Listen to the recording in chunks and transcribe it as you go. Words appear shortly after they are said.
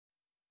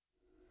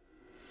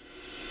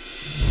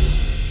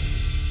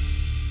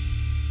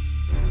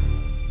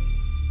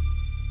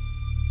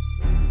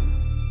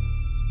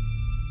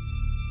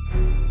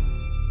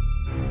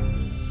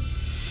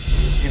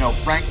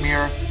Frank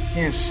Mir,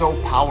 he is so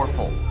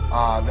powerful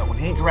that when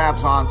he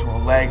grabs onto a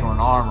leg or an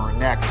arm or a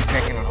neck, he's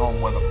taking it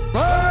home with him.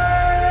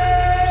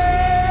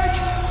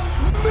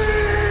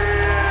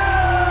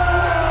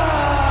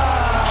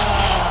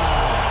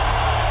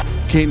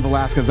 Cain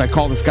Velasquez, I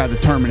call this guy the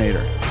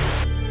Terminator.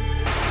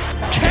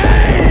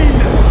 Cain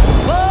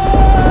Velasquez!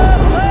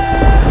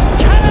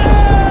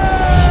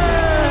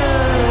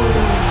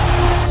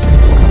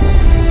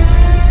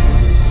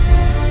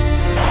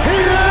 He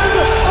is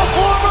a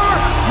former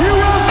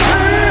UFC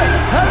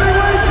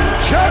heavyweight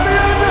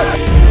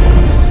champion!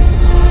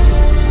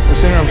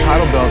 This interim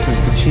title belt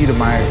is the key to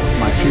my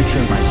future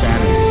and my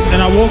sanity.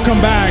 And I will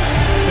come back,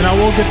 and I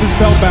will get this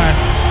belt back,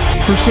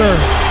 for sure.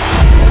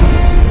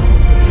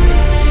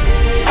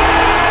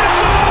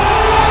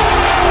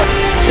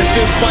 If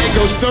this fight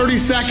goes 30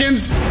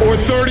 seconds or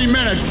 30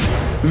 minutes,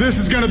 this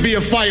is going to be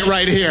a fight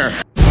right here.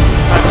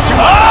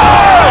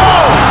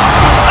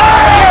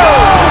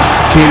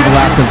 Cain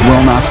Velasquez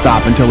will not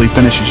stop until he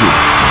finishes you.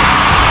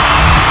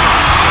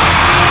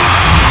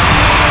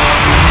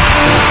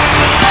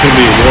 It's going to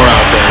be a war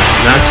out there,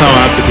 and that's how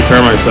I have to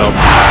prepare myself.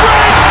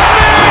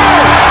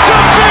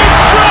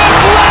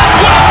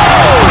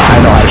 I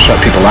know how to shut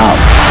people out.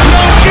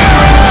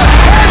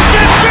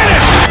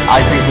 I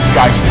think this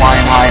guy's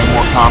flying high and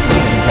more confident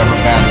than he's ever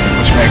been,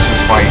 which makes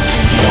this fight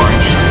more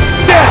interesting.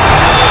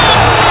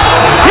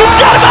 He's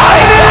got it!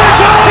 It's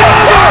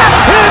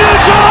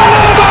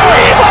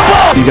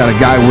unbelievable! You got a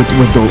guy with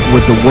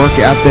the work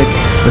ethic,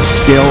 the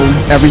skill,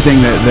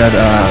 everything that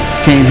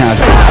Cain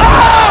has.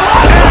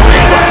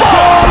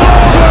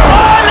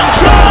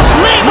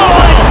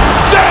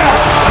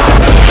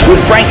 With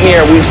Frank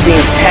Mir, we've seen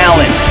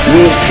talent,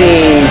 we've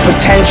seen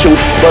potential,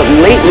 but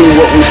lately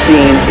what we've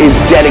seen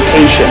is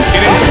dedication.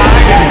 Get inside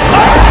and...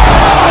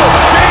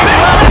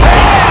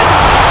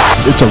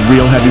 It's a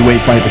real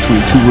heavyweight fight between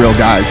two real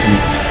guys, and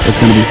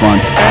it's going to be fun.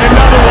 And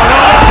another one.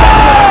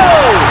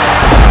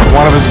 Oh!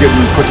 One of us is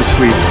getting put to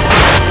sleep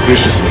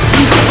viciously.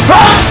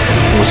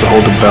 It was to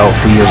hold the belt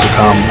for years to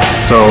come,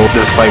 so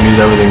this fight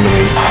means everything to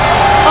me.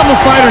 I'm a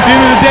fighter. At the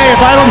end of the day, if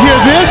I don't hear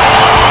this,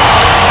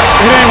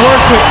 it ain't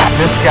worth it.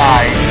 This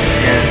guy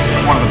is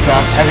one of the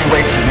best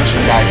heavyweight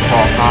submission guys of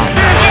all time.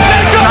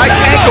 Nice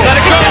ankle. Let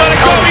it go, let it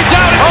go. He's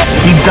out.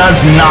 He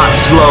does not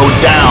slow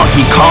down.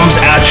 He comes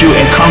at you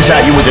and comes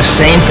at you with the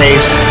same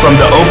pace from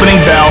the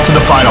opening bell to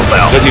the final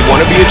bell. Does he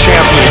want to be a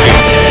champion?